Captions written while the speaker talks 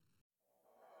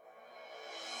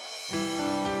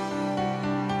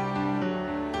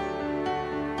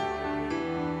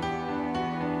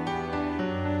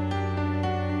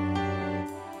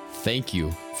Thank you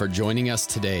for joining us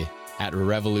today at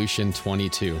Revolution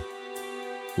 22.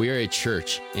 We are a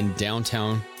church in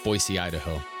downtown Boise,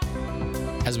 Idaho.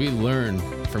 As we learn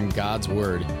from God's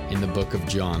Word in the book of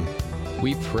John,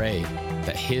 we pray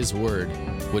that His Word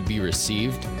would be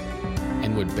received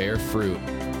and would bear fruit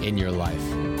in your life.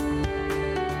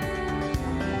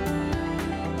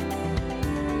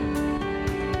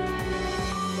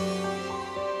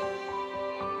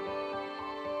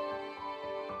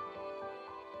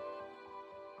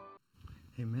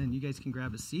 Amen. You guys can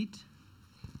grab a seat.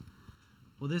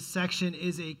 Well, this section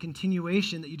is a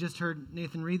continuation that you just heard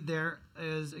Nathan read there,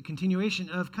 is a continuation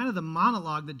of kind of the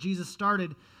monologue that Jesus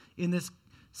started in this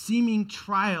seeming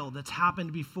trial that's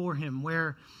happened before him,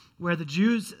 where the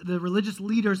Jews, the religious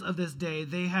leaders of this day,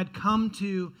 they had come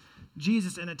to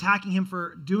Jesus and attacking him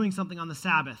for doing something on the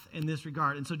Sabbath in this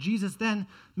regard. And so Jesus then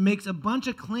makes a bunch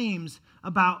of claims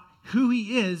about who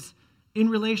he is in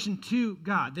relation to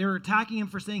God. They're attacking him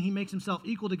for saying he makes himself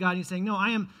equal to God. And he's saying, no,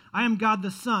 I am God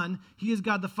the Son. He is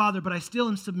God the Father, but I still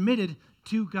am submitted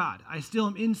to God. I still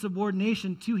am in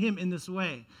subordination to him in this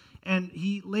way. And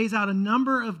he lays out a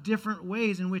number of different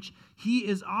ways in which he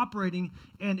is operating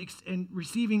and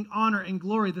receiving honor and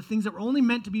glory, the things that were only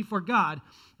meant to be for God.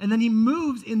 And then he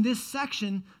moves in this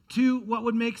section to what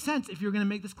would make sense if you're going to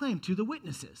make this claim, to the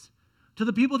witnesses, to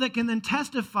the people that can then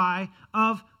testify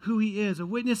of who he is. A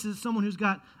witness is someone who's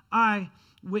got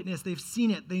eyewitness. They've seen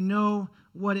it. They know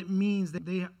what it means.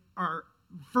 They are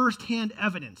firsthand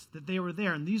evidence that they were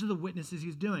there. And these are the witnesses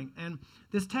he's doing. And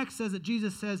this text says that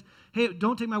Jesus says, hey,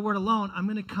 don't take my word alone. I'm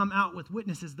going to come out with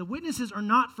witnesses. The witnesses are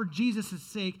not for Jesus'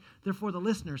 sake. They're for the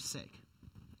listener's sake.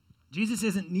 Jesus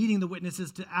isn't needing the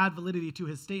witnesses to add validity to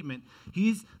his statement.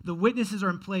 The witnesses are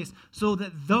in place so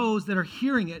that those that are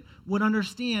hearing it would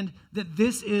understand that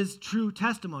this is true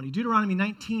testimony. Deuteronomy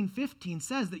 19:15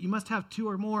 says that you must have two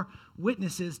or more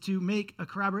witnesses to make a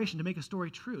corroboration, to make a story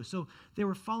true. So they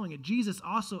were following it. Jesus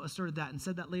also asserted that and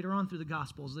said that later on through the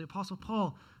Gospels. The Apostle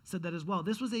Paul said that as well.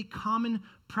 This was a common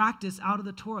practice out of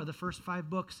the Torah, the first 5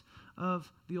 books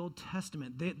of the Old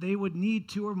Testament. They would need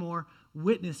 2 or more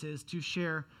witnesses to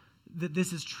share that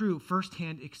this is true,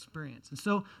 firsthand experience. And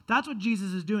so that's what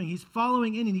Jesus is doing. He's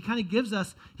following in, and he kind of gives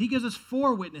us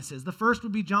 4 witnesses. The first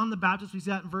would be John the Baptist, we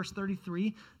see that in verse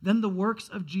 33, then the works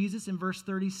of Jesus in verse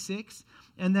 36,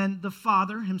 and then the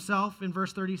Father himself in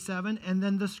verse 37, and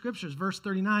then the Scriptures, verse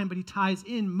 39, but he ties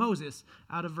in Moses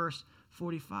out of verse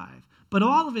 45. But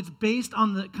all of it's based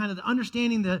on the kind of the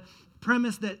understanding, the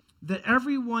premise that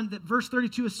verse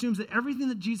 32 assumes that everything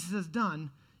that Jesus has done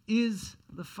is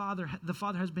the Father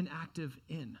has been active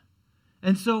in.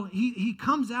 And so he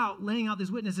comes out laying out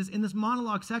these witnesses in this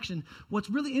monologue section. What's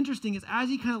really interesting is as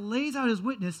he kind of lays out his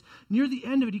witness, near the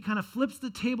end of it, he kind of flips the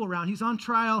table around. He's on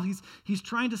trial. He's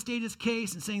trying to state his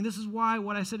case and saying, this is why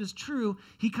what I said is true.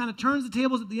 He kind of turns the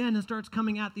tables at the end and starts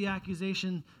coming at the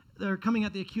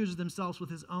accusers themselves with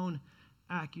his own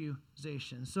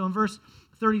accusation. So in verse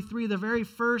 33, the very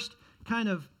first kind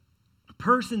of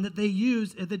person that they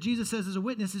use, that Jesus says is a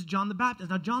witness, is John the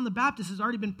Baptist. Now, John the Baptist has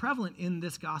already been prevalent in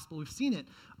this gospel. We've seen it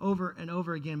over and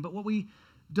over again. But what we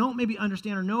don't maybe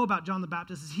understand or know about John the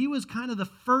Baptist is he was kind of the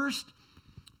first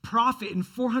prophet in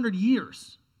 400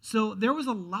 years. So there was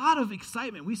a lot of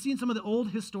excitement. We've seen some of the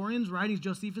old historians, writings,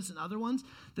 Josephus and other ones,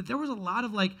 that there was a lot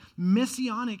of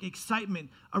messianic excitement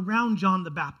around John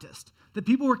the Baptist. That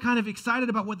people were kind of excited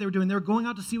about what they were doing. They were going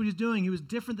out to see what he's doing. He was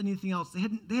different than anything else. They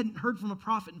hadn't heard from a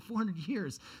prophet in 400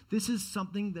 years. This is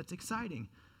something that's exciting.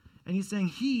 And he's saying,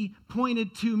 he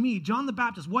pointed to me. John the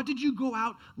Baptist, what did you go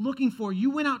out looking for?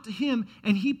 You went out to him,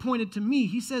 and he pointed to me.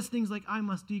 He says things like, I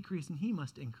must decrease, and he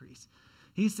must increase.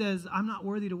 He says, I'm not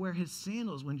worthy to wear his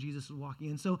sandals when Jesus was walking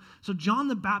in. So John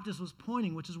the Baptist was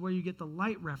pointing, which is where you get the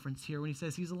light reference here when he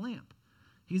says he's a lamp.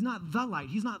 He's not the light.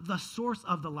 He's not the source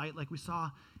of the light like we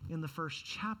saw in the first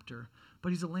chapter, but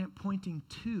he's a lamp pointing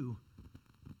to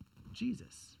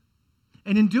Jesus.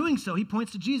 And in doing so, he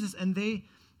points to Jesus, and they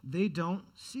don't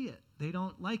see it. They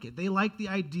don't like it. They like the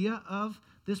idea of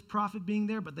this prophet being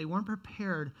there, but they weren't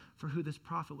prepared for who this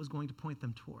prophet was going to point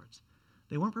them towards.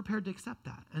 They weren't prepared to accept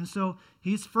that. And so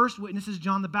his first witness is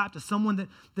John the Baptist, someone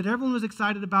that everyone was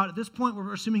excited about. At this point,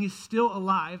 we're assuming he's still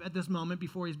alive at this moment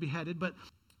before he's beheaded, but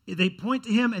they point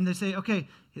to him and they say, okay,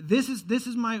 this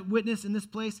is my witness in this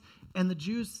place. And the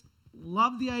Jews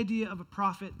love the idea of a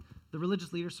prophet. The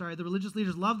religious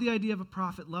leaders love the idea of a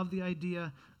prophet, love the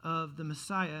idea of the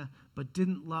Messiah, but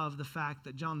didn't love the fact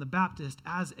that John the Baptist,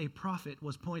 as a prophet,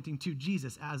 was pointing to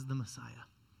Jesus as the Messiah.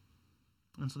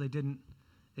 And so they didn't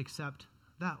accept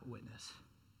that witness.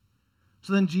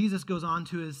 So then Jesus goes on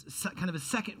to his kind of a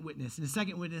second witness, and his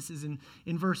second witness is in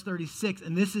verse 36,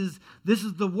 and this is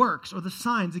the works or the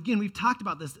signs. Again, we've talked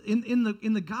about this in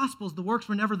the Gospels. The works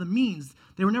were never the means;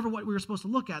 they were never what we were supposed to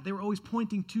look at. They were always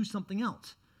pointing to something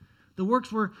else. The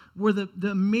works were the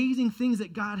amazing things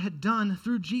that God had done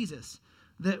through Jesus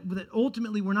that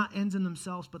ultimately were not ends in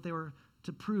themselves, but they were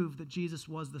to prove that Jesus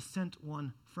was the sent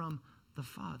one from the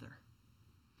Father.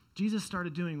 Jesus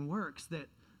started doing works that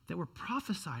were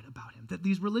prophesied about him, that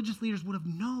these religious leaders would have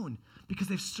known because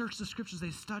they've searched the scriptures, they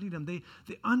studied them, they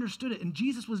understood it, and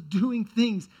Jesus was doing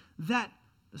things that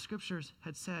the scriptures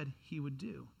had said he would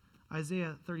do.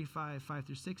 Isaiah 35,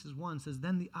 5-6 says,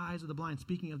 "Then the eyes of the blind,"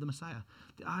 speaking of the Messiah,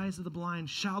 "the eyes of the blind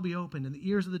shall be opened, and the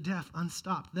ears of the deaf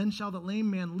unstopped. Then shall the lame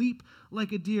man leap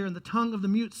like a deer, and the tongue of the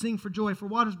mute sing for joy, for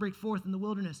waters break forth in the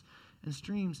wilderness, and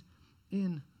streams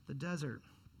in the desert."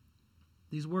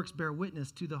 These works bear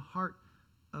witness to the heart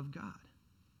of God.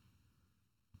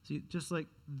 See, just like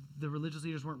the religious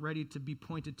leaders weren't ready to be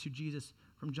pointed to Jesus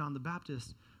from John the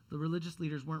Baptist, the religious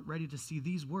leaders weren't ready to see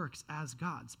these works as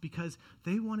God's because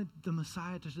they wanted the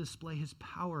Messiah to display his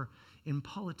power in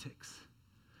politics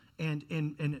and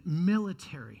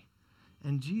military.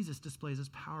 And Jesus displays his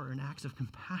power in acts of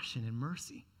compassion and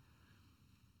mercy.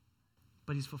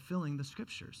 But he's fulfilling the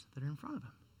scriptures that are in front of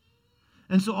him.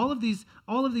 And so all of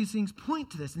these things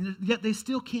point to this, and yet they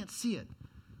still can't see it.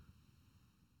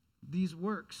 These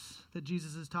works that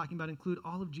Jesus is talking about include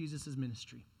all of Jesus'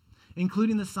 ministry,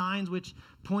 including the signs which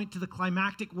point to the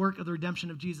climactic work of the redemption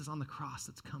of Jesus on the cross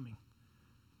that's coming.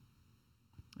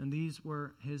 And these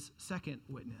were his second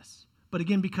witness. But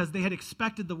again, because they had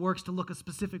expected the works to look a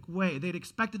specific way, they had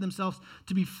expected themselves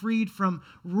to be freed from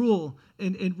rule,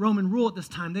 in Roman rule at this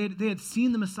time. They had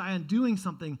seen the Messiah doing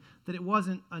something that it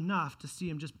wasn't enough to see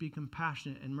him just be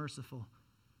compassionate and merciful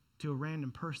to a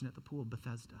random person at the pool of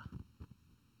Bethesda.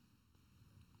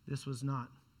 This was not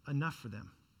enough for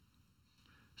them.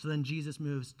 So then Jesus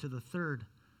moves to the third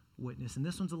witness. And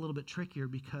this one's a little bit trickier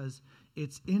because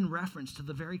it's in reference to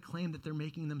the very claim that they're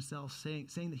making themselves, saying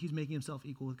that he's making himself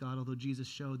equal with God, although Jesus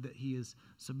showed that he is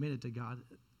submitted to God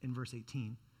in verse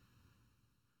 18.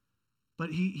 But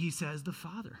he says, the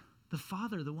Father,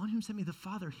 the one who sent me, the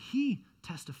Father, he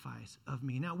testifies of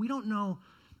me. Now, we don't know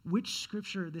which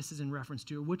scripture this is in reference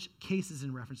to or which case is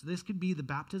in reference to. This could be the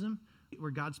baptism,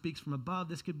 where God speaks from above.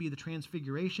 This could be the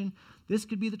transfiguration. This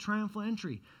could be the triumphal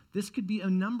entry. This could be a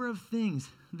number of things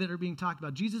that are being talked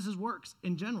about. Jesus' works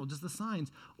in general, just the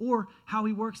signs, or how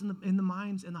he works in the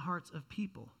minds and the hearts of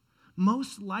people.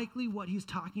 Most likely what he's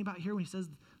talking about here when he says,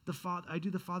 I do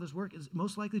the Father's work, is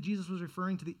most likely Jesus was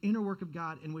referring to the inner work of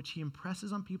God in which he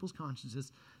impresses on people's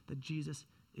consciences that Jesus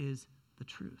is the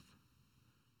truth.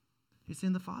 He's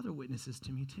saying the Father witnesses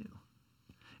to me too.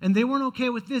 And they weren't okay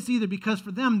with this either because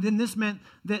for them, then this meant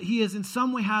that he is in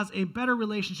some way has a better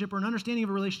relationship or an understanding of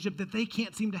a relationship that they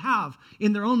can't seem to have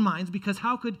in their own minds because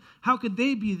how could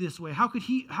they be this way? How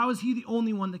is he the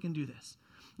only one that can do this?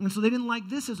 And so they didn't like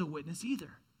this as a witness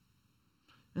either.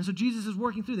 And so Jesus is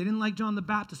working through. They didn't like John the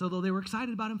Baptist, although they were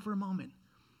excited about him for a moment.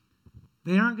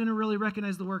 They aren't going to really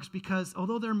recognize the works because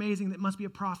although they're amazing, that must be a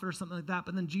prophet or something like that,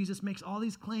 but then Jesus makes all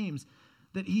these claims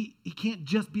that he can't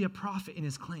just be a prophet in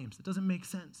his claims. It doesn't make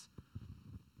sense.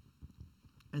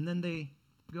 And then they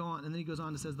go on, and then he goes on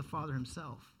and says the Father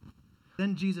himself.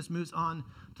 Then Jesus moves on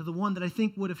to the one that I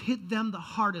think would have hit them the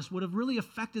hardest, would have really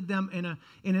affected them in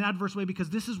an adverse way, because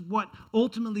this is what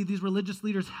ultimately these religious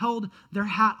leaders held their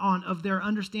hat on, of their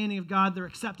understanding of God, their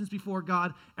acceptance before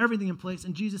God, everything in place.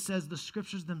 And Jesus says, the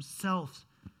scriptures themselves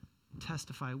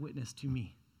testify, witness to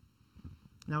me.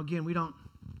 Now again, we don't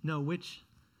know which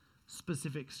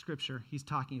specific scripture he's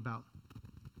talking about.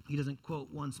 He doesn't quote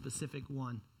one specific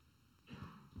one.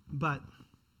 But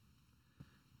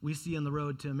we see on the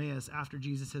road to Emmaus, after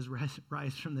Jesus has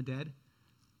rise from the dead,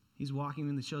 he's walking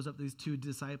and it shows up these two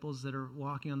disciples that are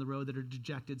walking on the road that are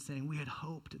dejected, saying, we had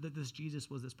hoped that this Jesus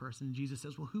was this person. And Jesus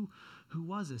says, well, who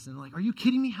was this? And they're like, are you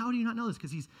kidding me? How do you not know this?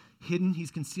 Because he's hidden,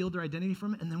 he's concealed their identity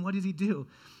from it. And then what does he do?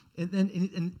 And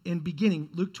then in beginning,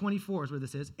 Luke 24 is where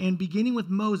this is, and beginning with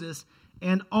Moses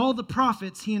and all the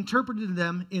prophets, he interpreted to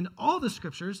them in all the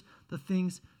scriptures the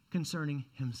things concerning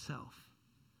himself.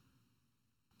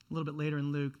 A little bit later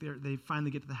in Luke, they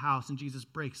finally get to the house, and Jesus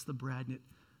breaks the bread, and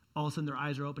all of a sudden their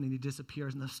eyes are open, and he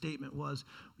disappears. And the statement was,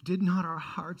 did not our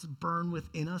hearts burn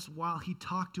within us while he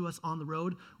talked to us on the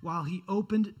road, while he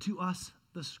opened to us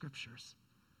the scriptures?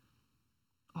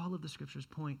 All of the scriptures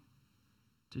point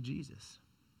to Jesus.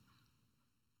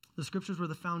 The scriptures were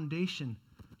the foundation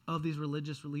of these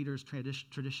religious leaders'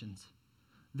 traditions.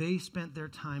 They spent their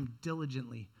time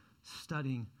diligently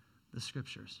studying the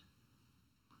scriptures.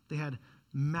 They had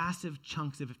massive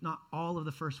chunks of, if not all of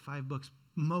the first 5 books,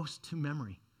 most to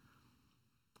memory.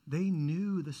 They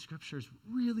knew the scriptures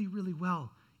really, really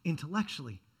well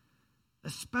intellectually,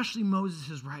 especially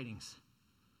Moses' writings.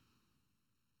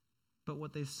 But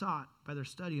what they sought by their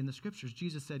study in the scriptures,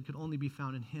 Jesus said, could only be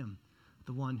found in him,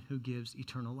 the one who gives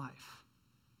eternal life.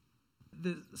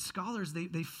 The scholars,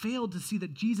 they failed to see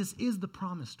that Jesus is the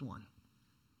promised one.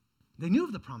 They knew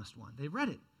of the promised one. They read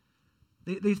it.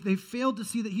 They failed to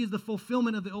see that he is the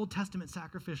fulfillment of the Old Testament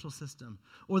sacrificial system,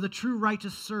 or the true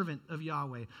righteous servant of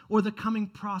Yahweh, or the coming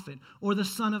prophet, or the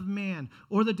Son of Man,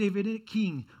 or the Davidic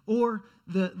king, or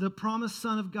the promised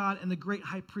Son of God and the great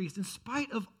high priest. In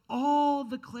spite of all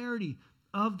the clarity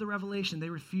of the revelation, they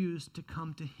refused to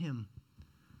come to him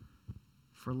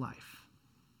for life.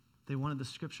 They wanted the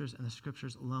scriptures and the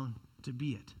scriptures alone to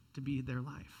be it, to be their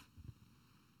life.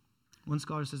 One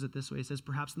scholar says it this way. He says,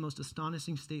 perhaps the most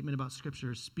astonishing statement about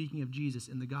Scripture is speaking of Jesus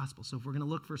in the gospel. So if we're going to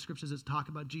look for scriptures that talk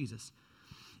about Jesus,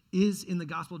 is in the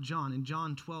Gospel of John, in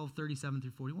John 12, 37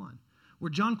 through 41, where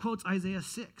John quotes Isaiah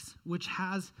 6, which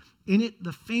has in it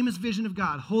the famous vision of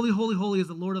God. Holy, holy, holy is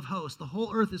the Lord of hosts. The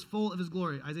whole earth is full of his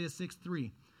glory. Isaiah 6,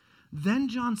 3. Then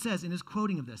John says in his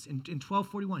quoting of this, in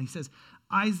 12:41, he says,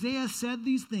 Isaiah said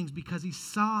these things because he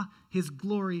saw his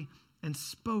glory and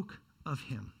spoke of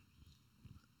him.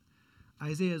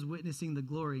 Isaiah is witnessing the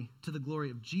glory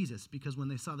of Jesus, because when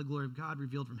they saw the glory of God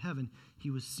revealed from heaven,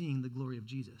 he was seeing the glory of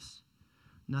Jesus.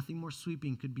 Nothing more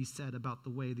sweeping could be said about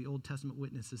the way the Old Testament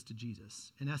witnesses to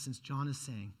Jesus. In essence, John is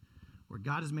saying, where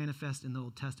God is manifest in the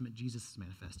Old Testament, Jesus is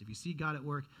manifest. If you see God at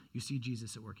work, you see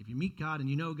Jesus at work. If you meet God and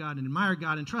you know God and admire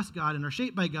God and trust God and are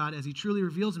shaped by God as he truly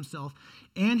reveals himself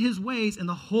and his ways in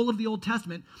the whole of the Old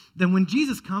Testament, then when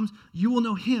Jesus comes, you will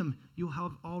know him. You will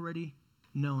have already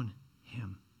known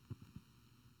him.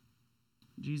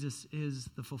 Jesus is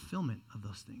the fulfillment of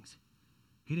those things.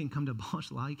 He didn't come to abolish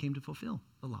the law. He came to fulfill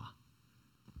the law.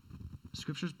 The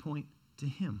scriptures point to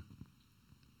him.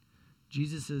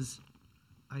 Jesus'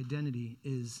 identity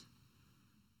is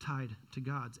tied to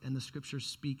God's, and the scriptures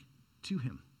speak to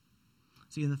him.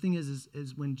 See, and the thing is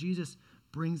when Jesus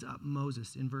brings up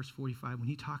Moses in verse 45, when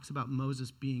he talks about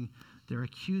Moses being their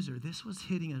accuser, this was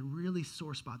hitting a really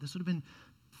sore spot. This would have been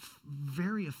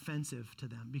very offensive to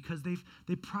them, because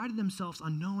they prided themselves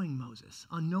on knowing Moses,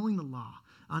 on knowing the law,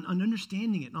 on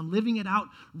understanding it, on living it out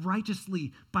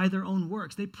righteously by their own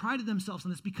works. They prided themselves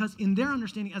on this because in their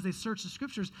understanding, as they searched the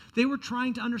scriptures, they were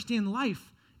trying to understand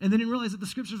life, and they didn't realize that the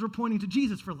scriptures were pointing to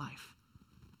Jesus for life.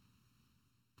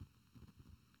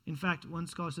 In fact, one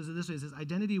scholar says it this way: it says,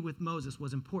 identity with Moses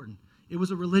was important. It was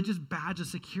a religious badge of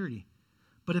security.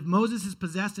 But if Moses is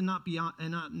possessed and not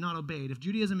obeyed, if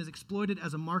Judaism is exploited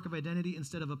as a mark of identity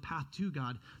instead of a path to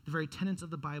God, the very tenets of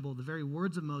the Bible, the very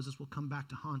words of Moses will come back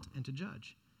to haunt and to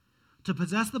judge. To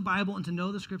possess the Bible and to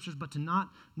know the scriptures, but to not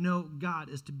know God,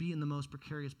 is to be in the most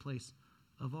precarious place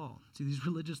of all. See, these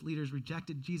religious leaders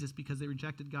rejected Jesus because they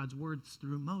rejected God's words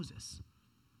through Moses.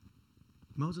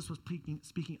 Moses was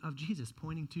speaking of Jesus,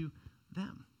 pointing to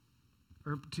them,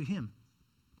 or to him.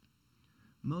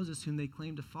 Moses, whom they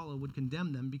claimed to follow, would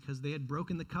condemn them because they had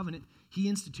broken the covenant he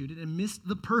instituted and missed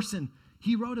the person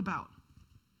he wrote about,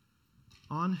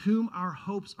 on whom our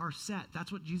hopes are set.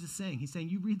 That's what Jesus is saying. He's saying,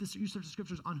 you read this, you search the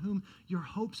scriptures, on whom your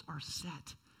hopes are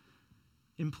set.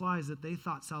 Implies that they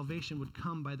thought salvation would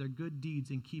come by their good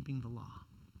deeds in keeping the law.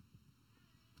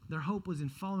 Their hope was in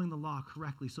following the law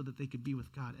correctly so that they could be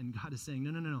with God. And God is saying,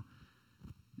 no.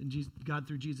 And God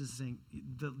through Jesus is saying,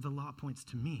 the law points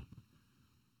to me.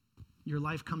 Your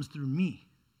life comes through me.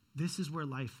 This is where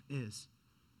life is.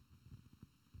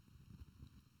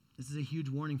 This is a huge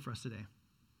warning for us today.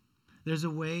 There's a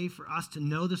way for us to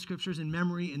know the scriptures in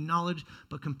memory and knowledge,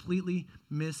 but completely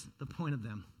miss the point of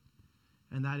them.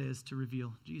 And that is to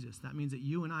reveal Jesus. That means that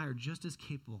you and I are just as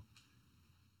capable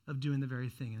of doing the very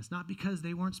thing. And it's not because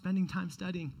they weren't spending time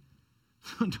studying.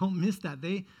 Don't miss that.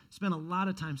 They spent a lot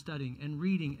of time studying and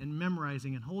reading and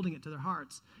memorizing and holding it to their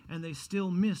hearts, and they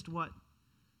still missed what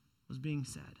was being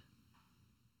said.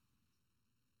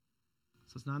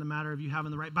 So it's not a matter of you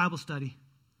having the right Bible study.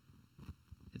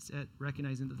 It's at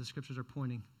recognizing that the scriptures are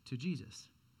pointing to Jesus.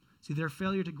 See, their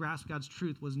failure to grasp God's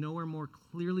truth was nowhere more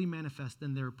clearly manifest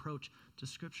than their approach to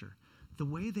Scripture. The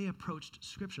way they approached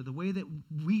Scripture, the way that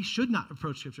we should not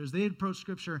approach Scripture, is they approached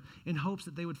Scripture in hopes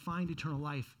that they would find eternal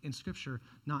life in Scripture,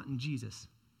 not in Jesus,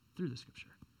 through the Scripture.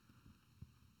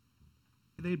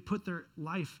 They had put their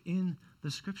life in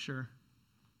the Scripture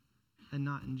and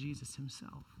not in Jesus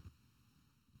himself.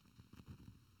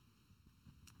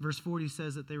 Verse 40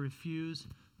 says that they refuse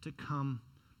to come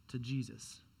to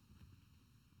Jesus.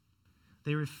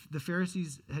 The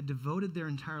Pharisees had devoted their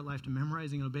entire life to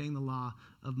memorizing and obeying the law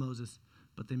of Moses,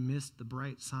 but they missed the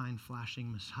bright sign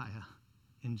flashing Messiah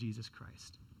in Jesus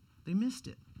Christ. They missed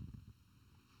it.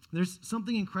 There's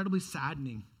something incredibly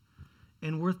saddening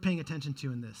and worth paying attention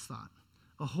to in this thought.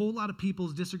 A whole lot of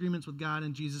people's disagreements with God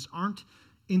and Jesus aren't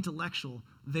intellectual.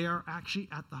 They are actually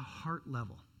at the heart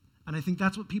level. And I think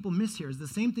that's what people miss here, is the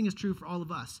same thing is true for all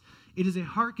of us. It is a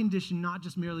heart condition, not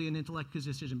just merely an intellectual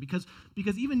decision. Because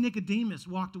even Nicodemus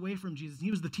walked away from Jesus. He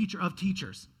was the teacher of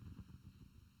teachers.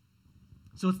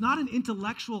 So it's not an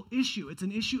intellectual issue. It's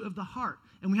an issue of the heart.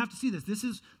 And we have to see this. This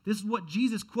is what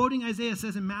Jesus, quoting Isaiah,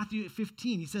 says in Matthew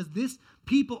 15. He says, "This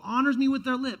people honors me with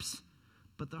their lips,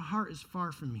 but their heart is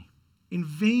far from me. In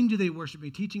vain do they worship me,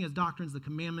 teaching as doctrines the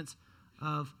commandments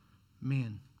of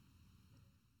man."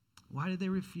 Why did they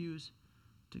refuse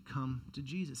to come to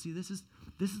Jesus? See, this is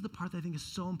the part that I think is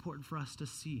so important for us to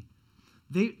see.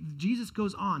 Jesus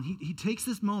goes on. He takes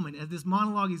this moment as this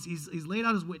monologue. He's laid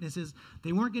out his witnesses.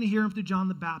 They weren't going to hear him through John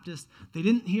the Baptist. They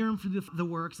didn't hear him through the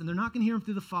works, and they're not going to hear him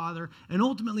through the Father. And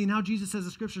ultimately, now Jesus says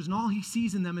the Scriptures, and all he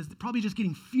sees in them is probably just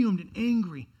getting fumed and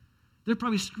angry. They're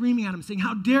probably screaming at him, saying,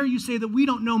 "How dare you say that we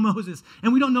don't know Moses,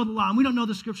 and we don't know the law, and we don't know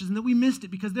the Scriptures, and that we missed it?"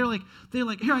 Because they're like,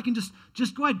 "Here, I can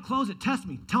just go ahead, close it, test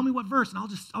me, tell me what verse, and I'll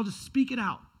just speak it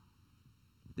out."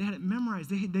 They had it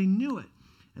memorized. They knew it.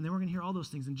 And they weren't going to hear all those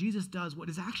things. And Jesus does what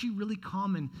is actually really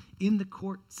common in the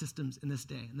court systems in this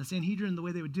day. And the Sanhedrin, the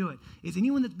way they would do it, is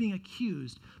anyone that's being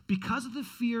accused, because of the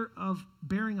fear of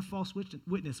bearing a false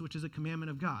witness, which is a commandment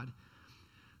of God,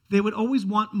 they would always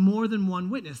want more than one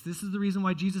witness. This is the reason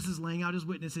why Jesus is laying out his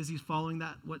witnesses. He's following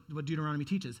that, what Deuteronomy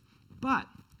teaches. But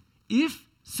if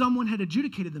someone had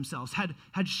adjudicated themselves,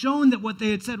 had shown that what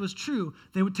they had said was true,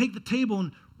 they would take the table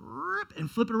and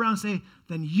flip it around and say,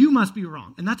 "Then you must be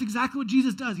wrong." And that's exactly what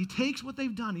Jesus does. He takes what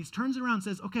they've done. He turns it around and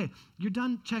says, "Okay, you're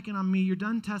done checking on me. You're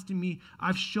done testing me.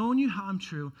 I've shown you how I'm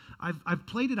true. I've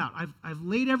played it out. I've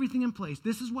laid everything in place.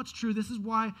 This is what's true. This is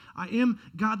why I am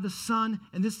God the Son,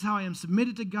 and this is how I am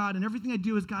submitted to God, and everything I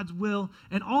do is God's will.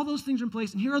 And all those things are in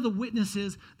place, and here are the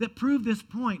witnesses that prove this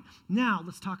point. Now,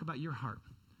 let's talk about your heart."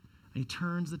 And he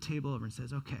turns the table over and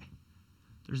says, "Okay,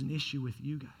 there's an issue with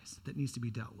you guys that needs to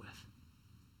be dealt with."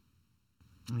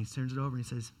 And he turns it over and he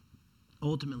says,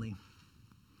 "Ultimately,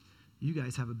 you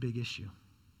guys have a big issue.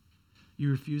 You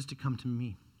refuse to come to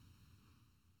me."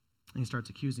 And he starts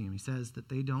accusing him. He says that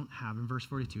they don't have, in verse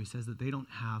 42, he says that they don't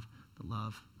have the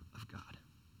love of God.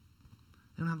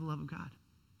 They don't have the love of God.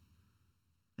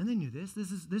 And they knew this.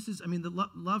 This is. The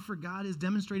love for God is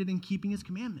demonstrated in keeping his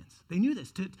commandments. They knew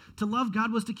this. To love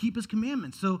God was to keep his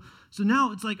commandments. So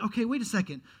now it's like, okay, wait a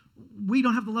second. We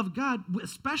don't have the love of God,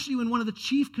 especially when one of the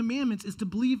chief commandments is to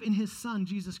believe in his Son,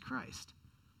 Jesus Christ.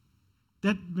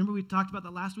 Remember we talked about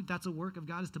that last week? That's a work of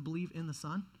God, is to believe in the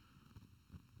Son.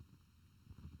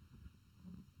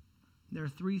 There are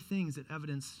three things that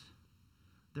evidence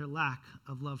their lack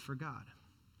of love for God.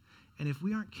 And if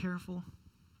we aren't careful,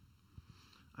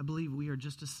 I believe we are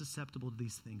just as susceptible to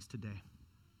these things today.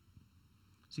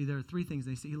 See, there are three things.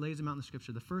 He lays them out in the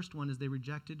Scripture. The first one is they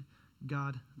rejected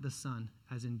God the Son,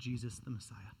 as in Jesus the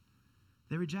Messiah.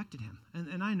 They rejected him.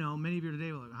 And I know many of you today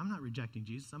are like, "I'm not rejecting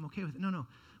Jesus. I'm okay with it." No.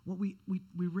 What we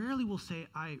rarely will say,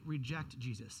 "I reject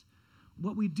Jesus."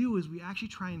 What we do is we actually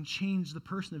try and change the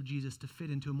person of Jesus to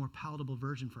fit into a more palatable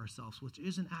version for ourselves, which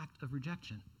is an act of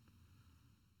rejection.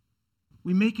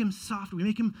 We make him soft. We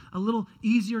make him a little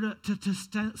easier to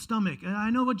stomach. And I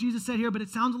know what Jesus said here, but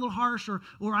it sounds a little harsh.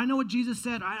 Or I know what Jesus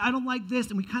said. I don't like this.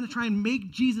 And we kind of try and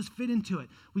make Jesus fit into it.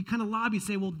 We kind of lobby,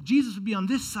 say, well, Jesus would be on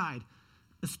this side,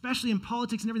 especially in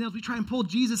politics and everything else. We try and pull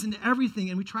Jesus into everything,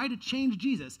 and we try to change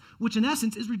Jesus, which in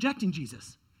essence is rejecting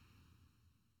Jesus.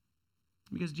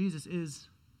 Because Jesus is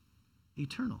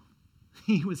eternal.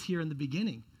 He was here in the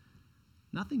beginning.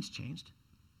 Nothing's changed.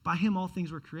 By him, all things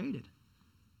were created.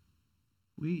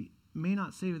 We may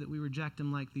not say that we reject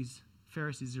him like these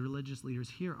Pharisees, the religious leaders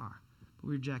here are, but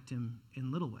we reject him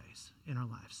in little ways in our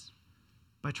lives,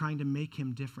 by trying to make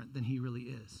him different than he really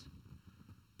is,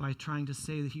 by trying to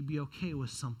say that he'd be okay with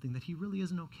something that he really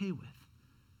isn't okay with.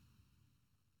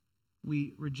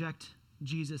 We reject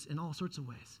Jesus in all sorts of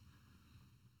ways.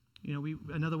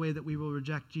 Another way that we will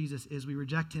reject Jesus is we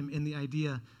reject him in the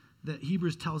idea that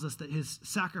Hebrews tells us that his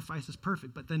sacrifice is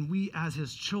perfect, but then we as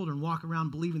his children walk around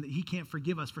believing that he can't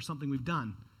forgive us for something we've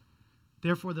done.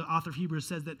 Therefore, the author of Hebrews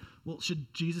says that, well,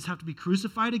 should Jesus have to be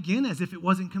crucified again as if it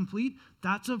wasn't complete?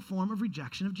 That's a form of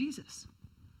rejection of Jesus.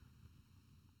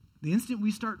 The instant we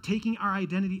start taking our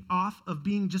identity off of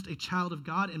being just a child of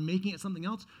God and making it something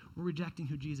else, we're rejecting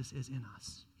who Jesus is in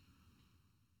us.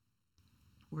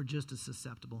 We're just as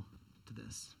susceptible to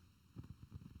this.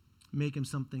 make him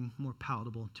something more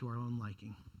palatable to our own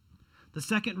liking. The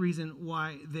second reason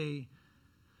why they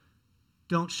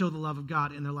don't show the love of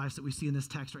God in their lives that we see in this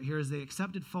text right here is they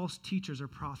accepted false teachers or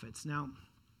prophets. Now,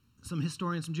 some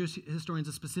historians,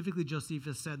 specifically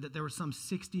Josephus, said that there were some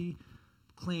 60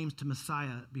 claims to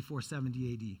Messiah before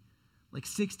 70 AD. Like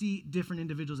 60 different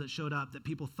individuals that showed up that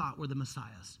people thought were the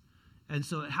Messiahs. And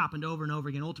so it happened over and over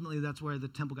again. Ultimately, that's where the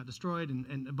temple got destroyed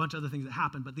and a bunch of other things that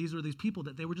happened. But these were these people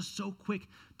that they were just so quick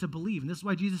to believe. And this is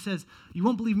why Jesus says, you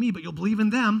won't believe me, but you'll believe in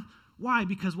them. Why?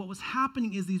 Because what was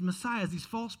happening is these messiahs, these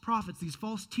false prophets, these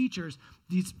false teachers,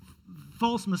 these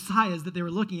false messiahs that they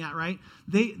were looking at, right?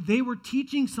 They were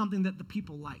teaching something that the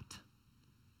people liked.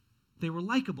 They were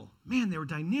likable. Man, they were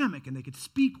dynamic and they could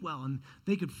speak well and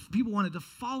people wanted to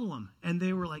follow them. And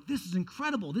they were like, this is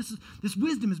incredible. This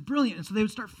wisdom is brilliant. And so they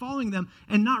would start following them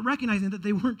and not recognizing that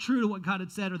they weren't true to what God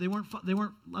had said or they weren't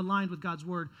aligned with God's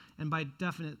word. And by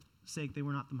definite sake, they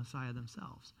were not the Messiah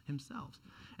themselves.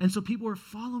 And so people were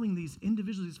following these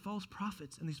individuals, these false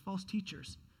prophets and these false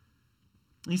teachers.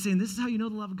 And he's saying, this is how you know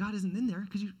the love of God isn't in there,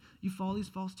 because you follow these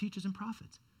false teachers and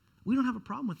prophets. We don't have a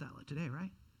problem with that like today,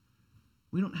 right?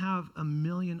 We don't have a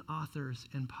million authors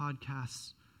and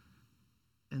podcasts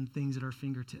and things at our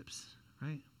fingertips,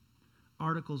 right?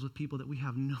 Articles with people that we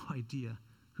have no idea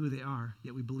who they are,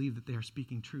 yet we believe that they are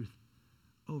speaking truth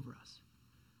over us.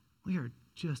 We are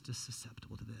just as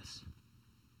susceptible to this,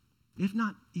 if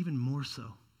not even more so.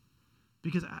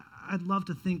 Because I'd love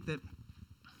to think that,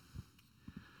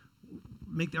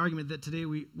 make the argument that today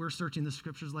we're searching the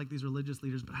scriptures like these religious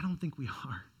leaders, but I don't think we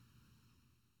are.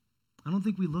 I don't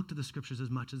think we look to the scriptures as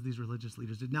much as these religious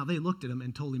leaders did. Now, they looked at them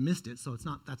and totally missed it, so it's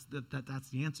not that's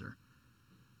the answer.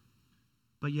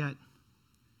 But yet,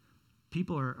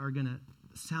 people are going to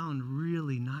sound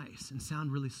really nice and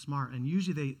sound really smart. And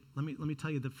usually let me tell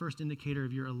you, the first indicator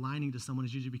of you're aligning to someone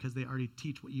is usually because they already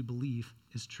teach what you believe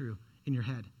is true in your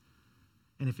head.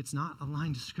 And if it's not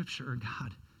aligned to Scripture or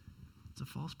God, it's a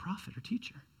false prophet or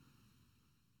teacher.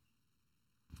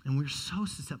 And we're so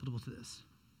susceptible to this.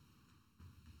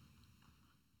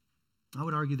 I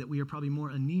would argue that we are probably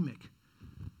more anemic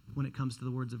when it comes to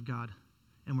the words of God,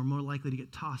 and we're more likely to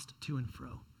get tossed to and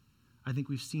fro. I think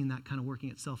we've seen that kind of working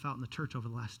itself out in the church over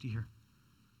the last year.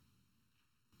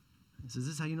 It says,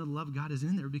 this is how you know the love of God is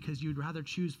in there, because you'd rather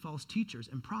choose false teachers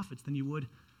and prophets than you would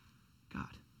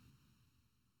God.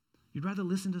 You'd rather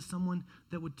listen to someone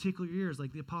that would tickle your ears,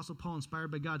 like the Apostle Paul, inspired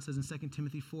by God, says in 2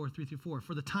 Timothy 4, 3-4.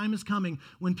 For the time is coming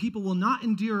when people will not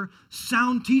endure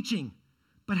sound teaching,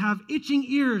 but have itching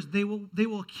ears. They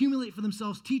will accumulate for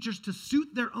themselves teachers to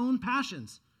suit their own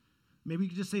passions. Maybe you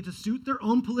could just say to suit their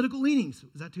own political leanings.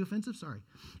 Is that too offensive? Sorry.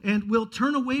 And will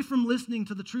turn away from listening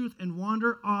to the truth and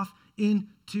wander off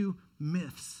into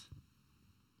myths.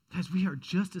 Guys, we are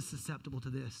just as susceptible to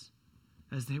this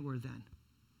as they were then,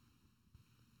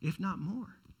 if not more.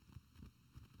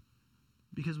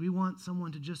 Because we want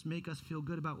someone to just make us feel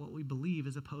good about what we believe,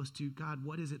 as opposed to, God,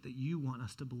 what is it that you want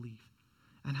us to believe?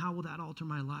 And how will that alter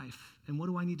my life? And what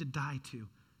do I need to die to?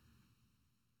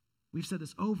 We've said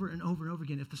this over and over and over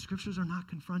again. If the scriptures are not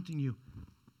confronting you,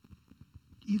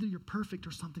 either you're perfect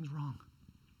or something's wrong.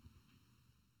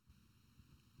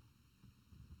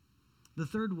 The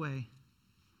third way,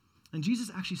 and Jesus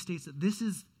actually states that this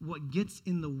is what gets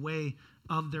in the way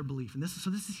of their belief. And this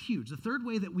is huge. The third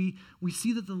way that we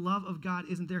see that the love of God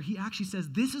isn't there, he actually says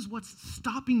this is what's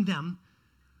stopping them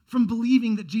from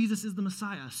believing that Jesus is the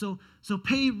Messiah. So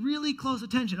pay really close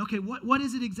attention. Okay, what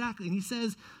is it exactly? And he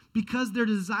says, because their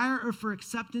desire for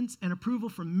acceptance and approval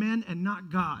from men and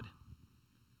not God.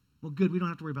 Well, good, we don't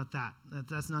have to worry about that.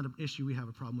 That's not an issue we have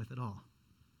a problem with at all.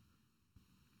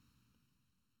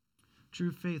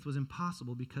 True faith was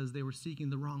impossible because they were seeking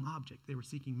the wrong object. They were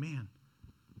seeking man,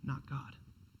 not God.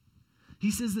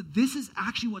 He says that this is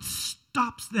actually what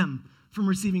stops them from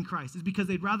receiving Christ, is because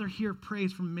they'd rather hear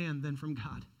praise from man than from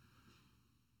God.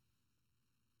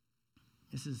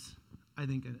 This is, I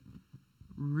think, a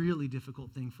really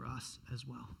difficult thing for us as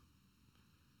well.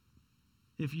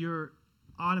 If you're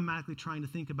automatically trying to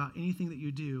think about anything that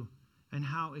you do and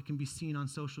how it can be seen on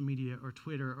social media or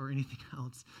Twitter or anything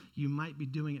else, you might be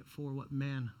doing it for what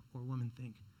man or woman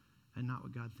think and not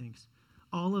what God thinks.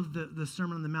 All of the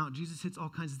Sermon on the Mount, Jesus hits all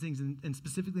kinds of things, and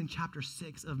specifically in chapter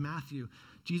 6 of Matthew,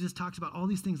 Jesus talks about all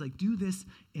these things like, do this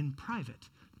in private,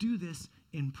 do this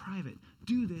in private,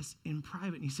 do this in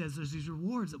private. And he says there's these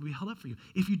rewards that will be held up for you.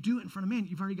 If you do it in front of man,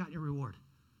 you've already got your reward.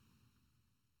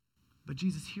 But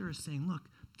Jesus here is saying, look,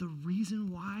 the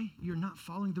reason why you're not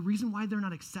following, the reason why they're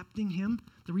not accepting him,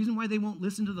 the reason why they won't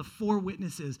listen to the 4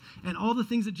 witnesses and all the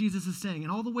things that Jesus is saying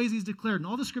and all the ways he's declared and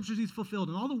all the scriptures he's fulfilled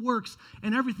and all the works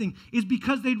and everything is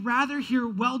because they'd rather hear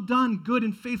well done, good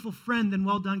and faithful friend than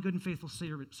well done, good and faithful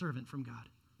servant from God.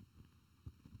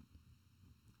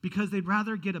 Because they'd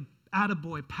rather get a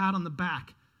attaboy, pat on the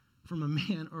back from a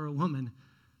man or a woman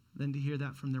than to hear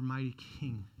that from their mighty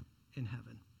King in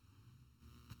heaven.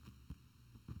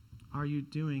 Are you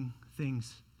doing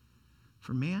things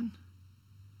for man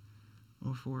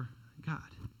or for God?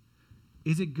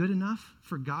 Is it good enough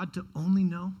for God to only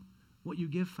know what you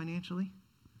give financially?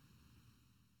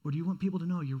 Or do you want people to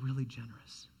know you're really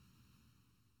generous?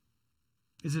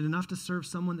 Is it enough to serve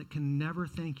someone that can never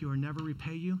thank you or never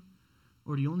repay you?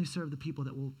 Or do you only serve the people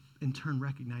that will in turn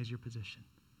recognize your position?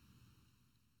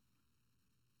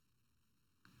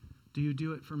 Do you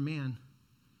do it for man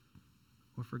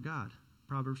or for God?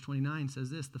 Proverbs 29 says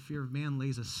this, the fear of man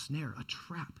lays a snare, a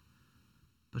trap,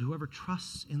 but whoever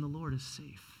trusts in the Lord is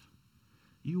safe.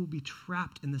 You will be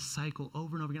trapped in this cycle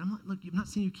over and over again. I'm not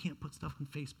saying you can't put stuff on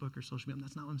Facebook or social media.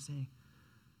 That's not what I'm saying.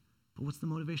 But what's the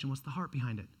motivation? What's the heart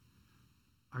behind it?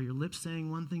 Are your lips saying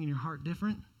one thing and your heart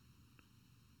different?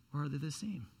 Or are they the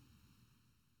same?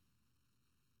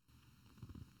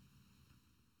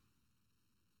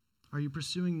 Are you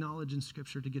pursuing knowledge in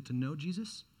Scripture to get to know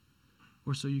Jesus?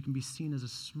 Or so you can be seen as a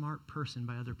smart person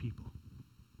by other people?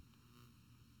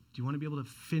 Do you want to be able to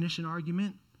finish an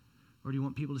argument? Or do you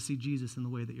want people to see Jesus in the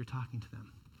way that you're talking to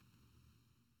them?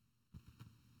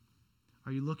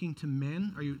 Are you looking to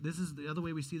men? This is the other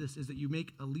way we see this, is that you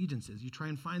make allegiances. You try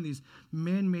and find these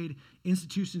man-made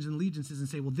institutions and allegiances and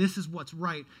say, well, this is what's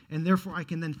right, and therefore I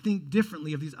can then think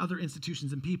differently of these other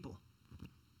institutions and people.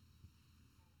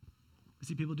 I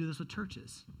see people do this with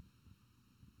churches.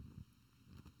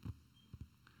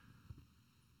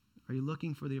 Are you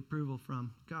looking for the approval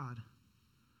from God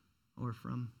or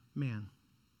from man?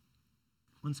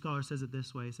 One scholar says it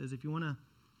this way. He says, if you want to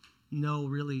know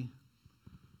really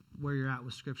where you're at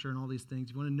with Scripture and all these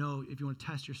things, if you want to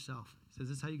test yourself, he says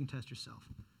this is how you can test yourself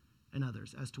and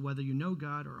others as to whether you know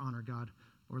God or honor God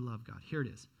or love God. Here it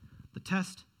is. The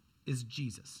test is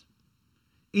Jesus.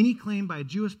 Any claim by a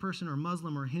Jewish person or a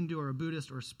Muslim or a Hindu or a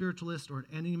Buddhist or a spiritualist or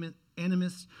an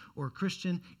animist or a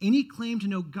Christian, any claim to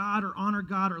know God or honor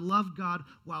God or love God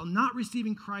while not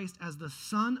receiving Christ as the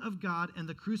Son of God and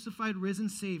the crucified risen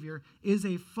Savior is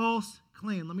a false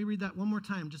claim. Let me read that one more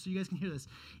time just so you guys can hear this.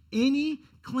 Any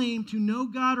claim to know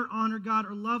God or honor God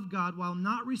or love God while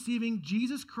not receiving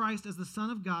Jesus Christ as the Son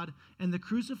of God and the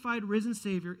crucified risen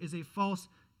Savior is a false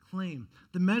claim.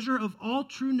 The measure of all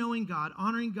true knowing God,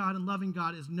 honoring God, and loving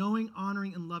God is knowing,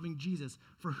 honoring, and loving Jesus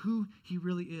for who he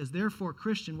really is. Therefore,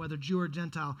 Christian, whether Jew or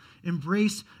Gentile,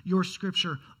 embrace your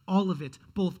Scripture, all of it,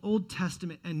 both Old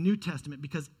Testament and New Testament,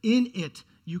 because in it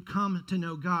you come to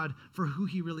know God for who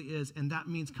he really is, and that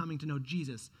means coming to know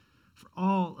Jesus. For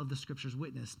all of the Scriptures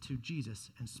witness to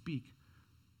Jesus and speak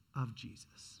of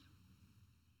Jesus.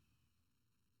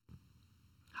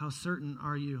 How certain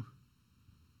are you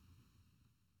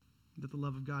that the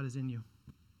love of God is in you?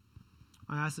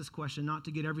 I ask this question not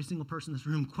to get every single person in this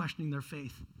room questioning their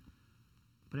faith,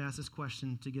 but I ask this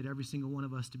question to get every single one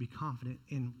of us to be confident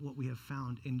in what we have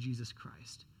found in Jesus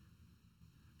Christ.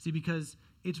 See, because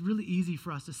it's really easy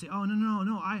for us to say, oh,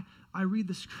 no, I read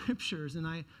the Scriptures and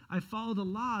I follow the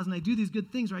laws and I do these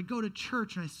good things, or I go to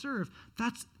church and I serve.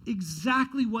 That's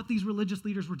exactly what these religious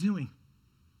leaders were doing.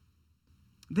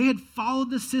 They had followed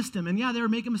the system, and yeah, they were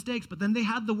making mistakes, but then they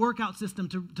had the workout system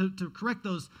to correct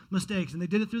those mistakes, and they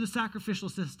did it through the sacrificial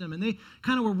system, and they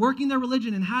kind of were working their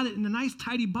religion and had it in a nice,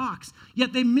 tidy box,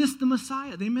 yet they missed the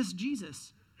Messiah. They missed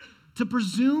Jesus. To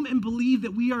presume and believe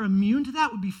that we are immune to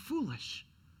that would be foolish.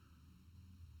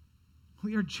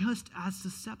 We are just as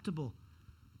susceptible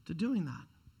to doing that.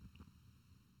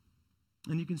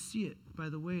 And you can see it by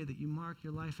the way that you mark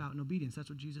your life out in obedience. That's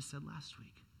what Jesus said last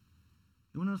week.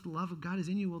 You want to know if the love of God is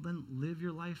in you? Well, then live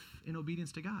your life in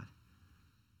obedience to God.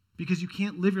 Because you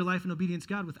can't live your life in obedience to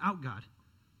God without God.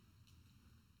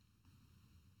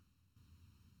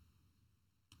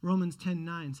 Romans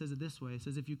 10:9 says it this way. It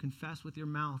says, if you confess with your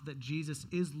mouth that Jesus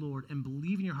is Lord and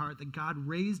believe in your heart that God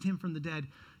raised him from the dead,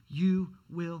 you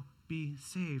will be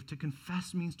saved. To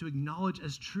confess means to acknowledge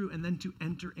as true and then to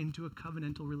enter into a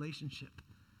covenantal relationship.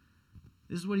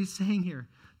 This is what he's saying here.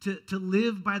 To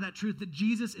live by that truth that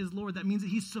Jesus is Lord, that means that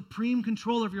he's supreme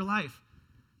control of your life.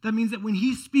 That means that when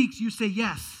he speaks, you say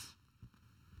yes.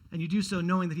 And you do so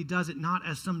knowing that he does it not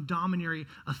as some domineering,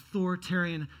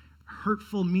 authoritarian,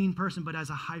 hurtful, mean person, but as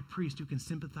a high priest who can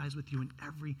sympathize with you in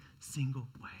every single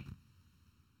way.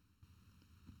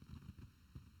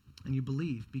 and you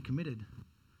believe, be committed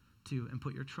to, and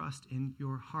put your trust in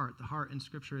your heart. The heart in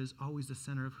Scripture is always the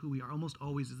center of who we are, almost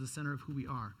always is the center of who we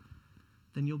are.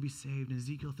 Then you'll be saved. And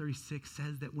Ezekiel 36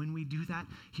 says that when we do that,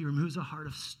 he removes a heart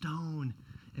of stone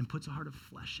and puts a heart of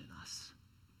flesh in us.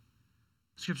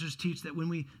 Scriptures teach that when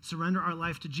we surrender our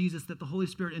life to Jesus, that the Holy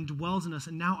Spirit indwells in us,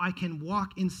 and now I can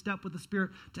walk in step with the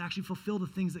Spirit to actually fulfill the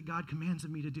things that God commands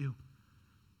of me to do.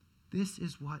 This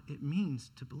is what it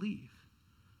means to believe.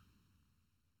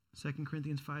 2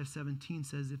 Corinthians 5:17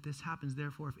 says, if this happens,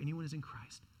 therefore, if anyone is in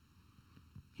Christ,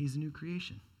 he's a new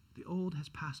creation. The old has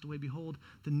passed away. Behold,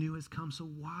 the new has come. So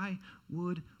why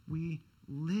would we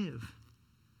live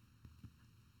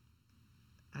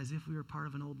as if we were part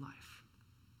of an old life?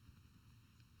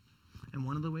 And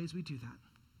one of the ways we do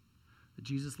that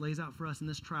Jesus lays out for us in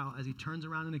this trial as he turns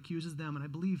around and accuses them, and I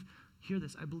believe, hear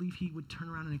this, I believe he would turn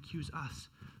around and accuse us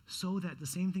so that, the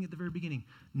same thing at the very beginning,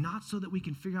 not so that we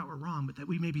can figure out we're wrong, but that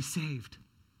we may be saved.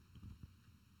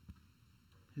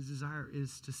 His desire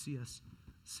is to see us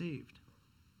saved.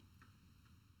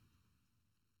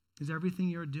 Is everything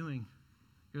you're doing,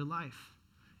 your life,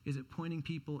 is it pointing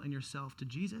people and yourself to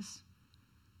Jesus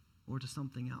or to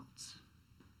something else?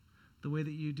 The way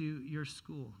that you do your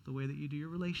school, the way that you do your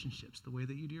relationships, the way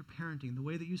that you do your parenting, the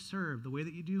way that you serve, the way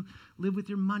that you do live with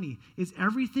your money. Is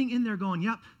everything in there going,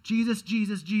 yep, Jesus,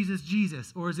 Jesus, Jesus,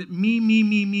 Jesus? Or is it me, me,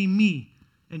 me, me, me?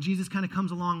 And Jesus kind of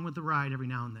comes along with the ride every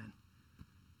now and then.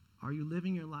 Are you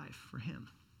living your life for him?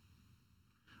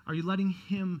 Are you letting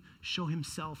him show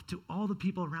himself to all the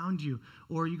people around you?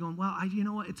 Or are you going, well, you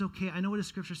know what, it's okay. I know what his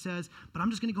scripture says, but I'm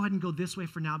just going to go ahead and go this way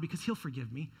for now because he'll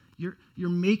forgive me. You're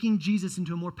making Jesus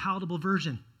into a more palatable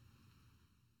version.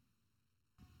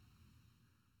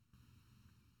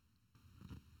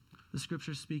 The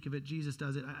scriptures speak of it. Jesus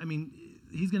does it. I mean,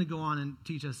 he's going to go on and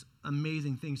teach us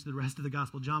amazing things to the rest of the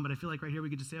Gospel of John, but I feel like right here we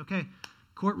could just say, okay,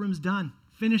 courtroom's done.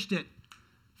 Finished it.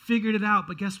 Figured it out.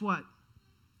 But guess what?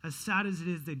 As sad as it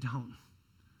is, they don't.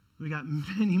 We got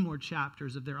many more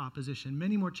chapters of their opposition,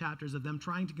 many more chapters of them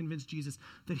trying to convince Jesus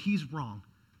that he's wrong.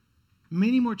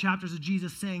 Many more chapters of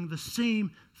Jesus saying the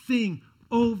same thing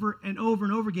over and over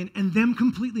and over again, and them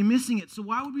completely missing it. So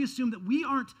why would we assume that we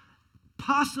aren't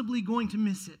possibly going to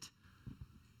miss it?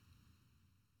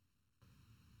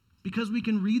 Because we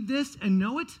can read this and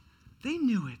know it? They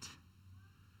knew it.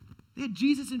 They had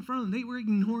Jesus in front of them. They were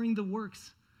ignoring the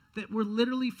works that were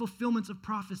literally fulfillments of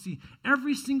prophecy.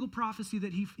 Every single prophecy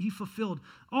that he fulfilled,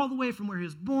 all the way from where he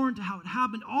was born to how it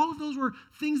happened, all of those were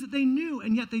things that they knew,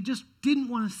 and yet they just didn't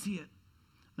want to see it.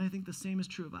 And I think the same is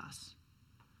true of us.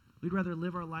 We'd rather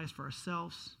live our lives for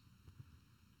ourselves,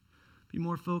 be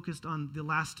more focused on the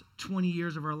last 20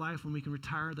 years of our life when we can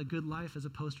retire the good life, as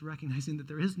opposed to recognizing that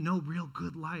there is no real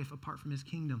good life apart from his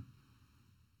kingdom.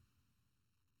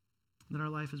 That our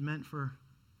life is meant for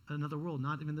another world,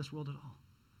 not even this world at all.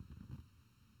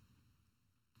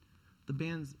 The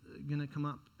band's going to come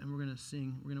up and we're going to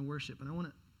sing, we're going to worship. And I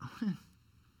want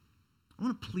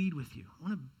to plead with you. I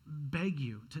want to beg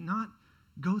you to not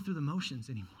go through the motions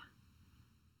anymore.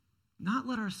 Not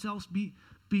let ourselves be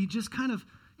just kind of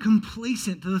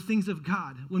complacent to the things of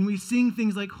God. When we sing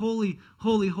things like holy,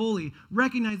 holy, holy,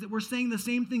 recognize that we're saying the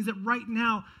same things that right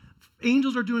now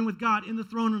angels are doing with God in the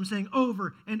throne room, saying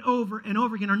over and over and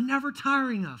over again, are never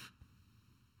tiring of.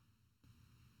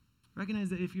 Recognize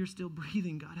that if you're still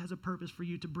breathing, God has a purpose for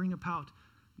you to bring about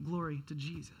glory to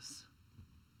Jesus.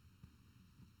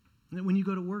 And that when you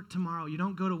go to work tomorrow, you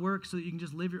don't go to work so that you can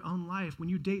just live your own life. When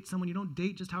you date someone, you don't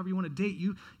date just however you want to date.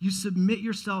 You submit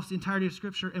yourself to the entirety of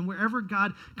Scripture, and wherever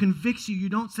God convicts you, you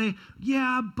don't say,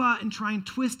 yeah, but, and try and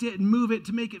twist it and move it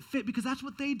to make it fit, because that's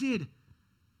what they did.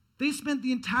 They spent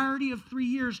the entirety of 3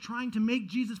 years trying to make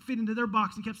Jesus fit into their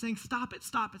box and kept saying, stop it,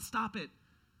 stop it, stop it.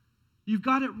 You've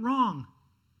got it wrong.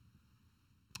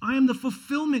 I am the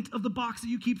fulfillment of the box that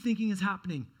you keep thinking is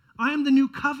happening. I am the new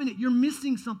covenant. You're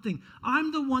missing something.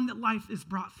 I'm the one that life is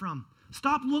brought from.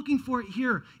 Stop looking for it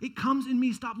here. It comes in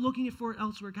me. Stop looking for it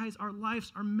elsewhere. Guys, our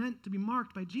lives are meant to be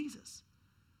marked by Jesus.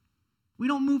 We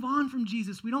don't move on from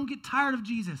Jesus. We don't get tired of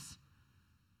Jesus.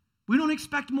 We don't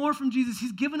expect more from Jesus.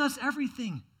 He's given us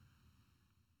everything.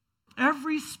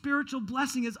 Every spiritual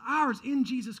blessing is ours in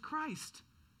Jesus Christ.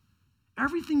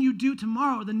 Everything you do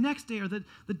tomorrow or the next day or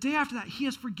the day after that, he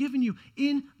has forgiven you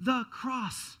in the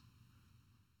cross.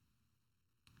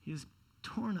 He has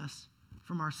torn us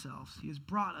from ourselves. He has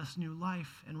brought us new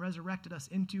life and resurrected us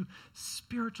into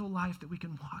spiritual life that we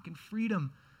can walk in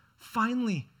freedom,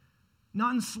 finally,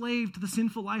 not enslaved to the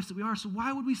sinful lives that we are. So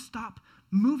why would we stop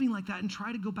moving like that and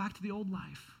try to go back to the old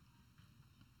life?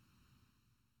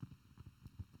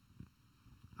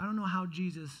 I don't know how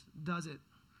Jesus does it.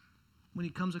 when he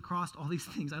comes across all these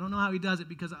things. I don't know how he does it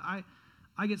because I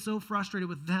get so frustrated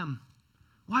with them.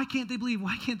 Why can't they believe?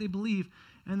 Why can't they believe?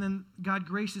 And then God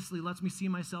graciously lets me see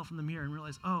myself in the mirror and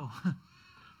realize, oh,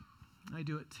 I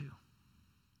do it too.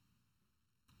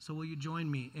 So will you join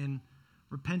me in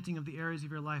repenting of the areas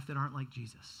of your life that aren't like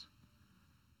Jesus?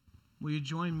 Will you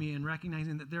join me in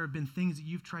recognizing that there have been things that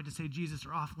you've tried to say, Jesus,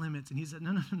 are off limits? And he said,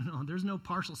 no, there's no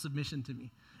partial submission to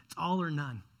me. It's all or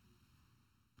none.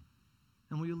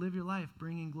 And will you live your life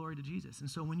bringing glory to Jesus? And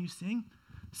so when you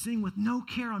sing with no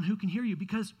care on who can hear you,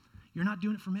 because you're not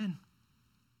doing it for men.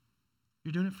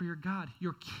 You're doing it for your God,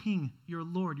 your King, your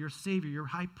Lord, your Savior, your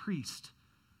High Priest.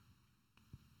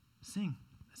 Sing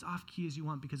as off key as you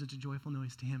want because it's a joyful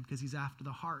noise to him, because he's after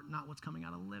the heart, not what's coming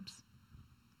out of the lips.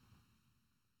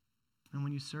 And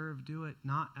when you serve, do it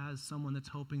not as someone that's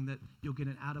hoping that you'll get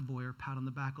an attaboy or pat on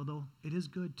the back, although it is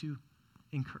good to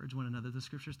encourage one another. The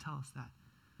scriptures tell us that.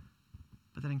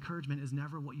 But that encouragement is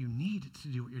never what you need to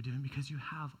do what you're doing, because you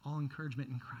have all encouragement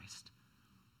in Christ.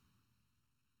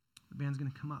 The band's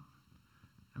going to come up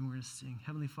and we're going to sing.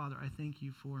 Heavenly Father, I thank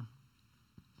you for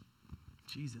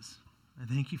Jesus. I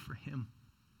thank you for him.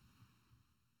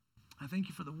 I thank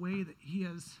you for the way that he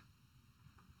has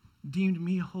deemed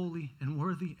me holy and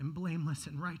worthy and blameless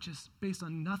and righteous based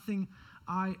on nothing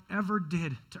I ever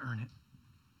did to earn it.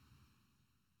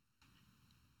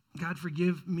 God,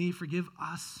 forgive me, forgive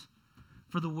us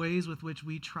for the ways with which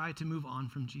we try to move on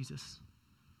from Jesus.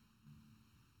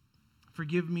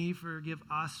 Forgive me, forgive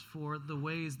us for the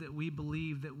ways that we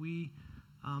believe that we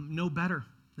know better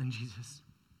than Jesus.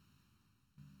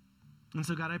 And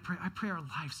so, God, I pray our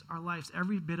lives,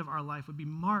 every bit of our life would be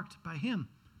marked by him.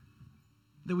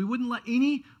 That we wouldn't let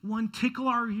anyone tickle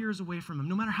our ears away from him,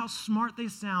 no matter how smart they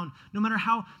sound, no matter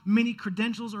how many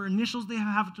credentials or initials they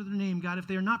have after their name. God, if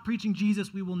they are not preaching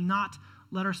Jesus, we will not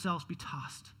let ourselves be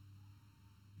tossed.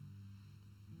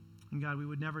 And God, we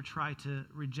would never try to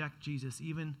reject Jesus,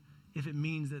 even if it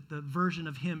means that the version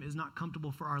of him is not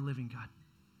comfortable for our living, God.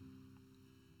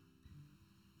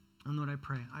 And Lord, I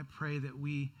pray that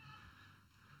we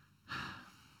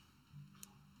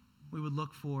would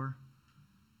look for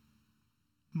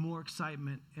more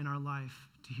excitement in our life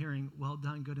to hearing, well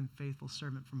done, good and faithful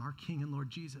servant from our King and Lord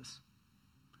Jesus,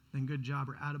 than good job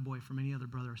or attaboy from any other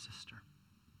brother or sister.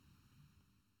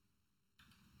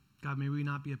 God, may we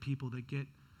not be a people that get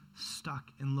stuck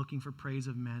in looking for praise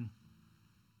of men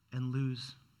and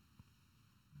lose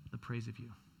the praise of you.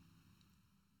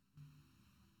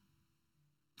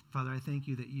 Father, I thank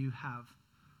you that you have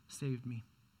saved me.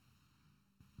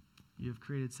 You have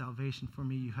created salvation for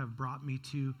me. You have brought me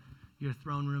to your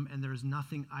throne room, and there is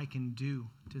nothing I can do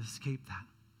to escape that.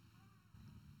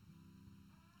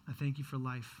 I thank you for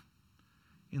life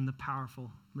in the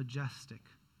powerful, majestic,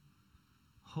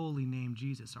 holy name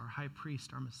Jesus, our high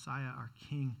priest, our Messiah, our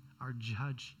King, our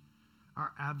judge,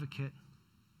 our advocate,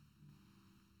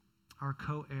 our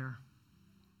co-heir,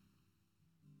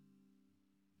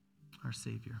 our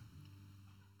Savior.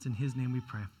 It's in his name we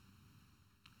pray.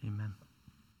 Amen.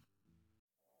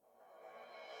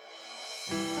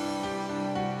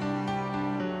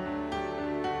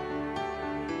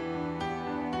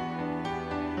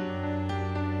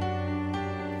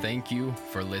 Thank you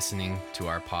for listening to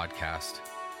our podcast.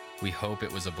 We hope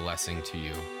it was a blessing to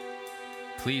you.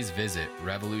 Please visit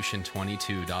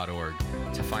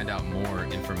revolution22.org to find out more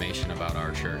information about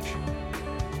our church.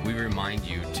 We remind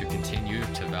you to continue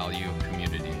to value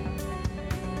community.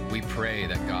 We pray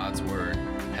that God's word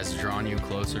has drawn you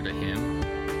closer to him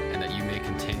and that you may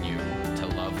continue to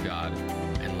love God